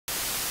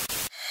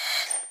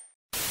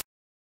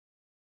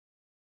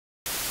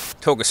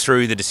Talk us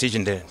through the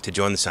decision to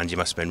join the Suns. You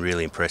must have been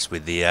really impressed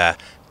with the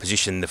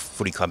position the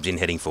footy club's in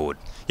heading forward.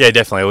 Yeah,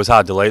 definitely. It was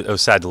hard to leave. It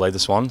was sad to leave the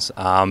Swans,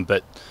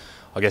 but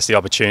I guess the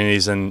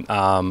opportunities and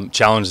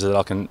challenges that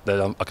I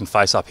can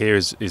face up here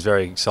is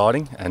very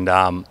exciting.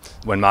 And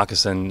when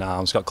Marcus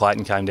and Scott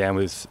Clayton came down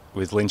with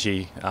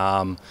Lynchy,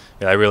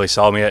 they really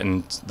sold me it,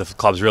 and the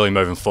club's really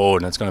moving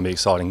forward, and it's going to be an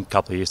exciting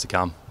couple of years to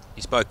come.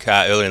 You spoke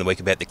earlier in the week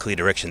about the clear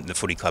direction that the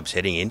footy club's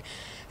heading in.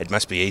 It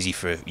must be easy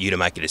for you to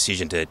make a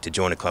decision to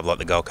join a club like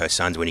the Gold Coast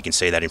Suns when you can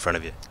see that in front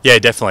of you. Yeah,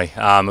 definitely.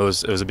 It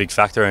was a big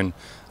factor, and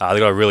they've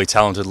got a really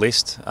talented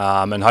list,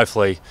 and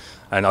hopefully,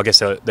 and I guess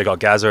they've got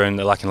Gazza and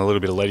they're lacking a little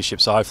bit of leadership,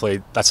 so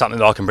hopefully that's something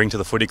that I can bring to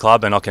the footy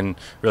club, and I can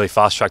really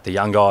fast track the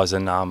young guys,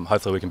 and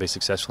hopefully we can be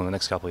successful in the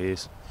next couple of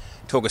years.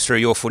 Talk us through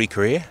your footy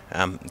career.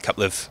 A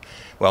couple of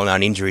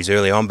well-known injuries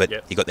early on, but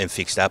yep, you got them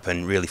fixed up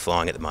and really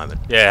flying at the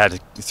moment. Yeah, I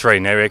had 3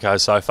 knee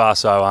recos so far,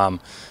 so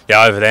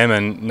over them,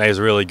 and knees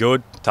are really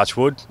good, touch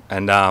wood,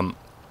 and I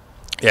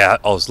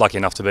was lucky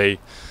enough to be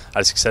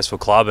at a successful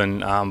club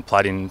and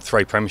played in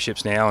 3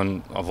 premierships now,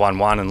 and I've won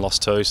 1 and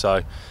lost 2,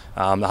 so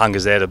the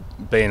hunger's there to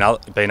be in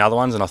other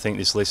ones, and I think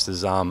this list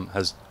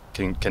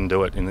can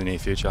do it in the near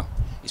future.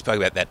 You spoke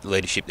about that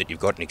leadership that you've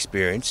got and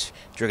experience.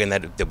 Do you reckon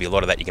that there'll be a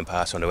lot of that you can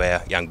pass on to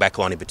our young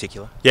backline in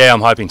particular? Yeah,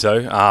 I'm hoping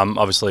to.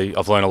 Obviously,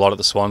 I've learned a lot at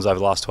the Swans over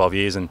the last 12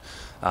 years, and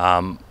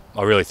I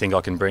really think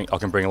I can bring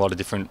a lot of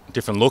different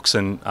looks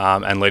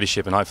and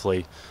leadership, and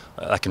hopefully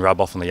that can rub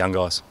off on the young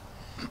guys.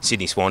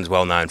 Sydney Swans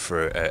well known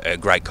for a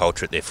great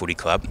culture at their footy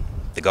club.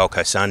 The Gold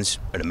Coast Suns,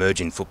 an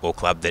emerging football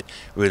club that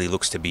really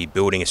looks to be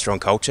building a strong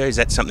culture. Is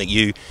that something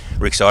you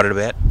were excited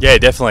about? Yeah,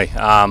 definitely.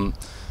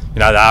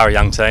 They are a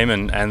young team,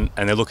 and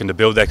they're looking to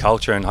build their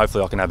culture, and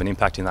hopefully I can have an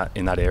impact in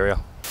that area.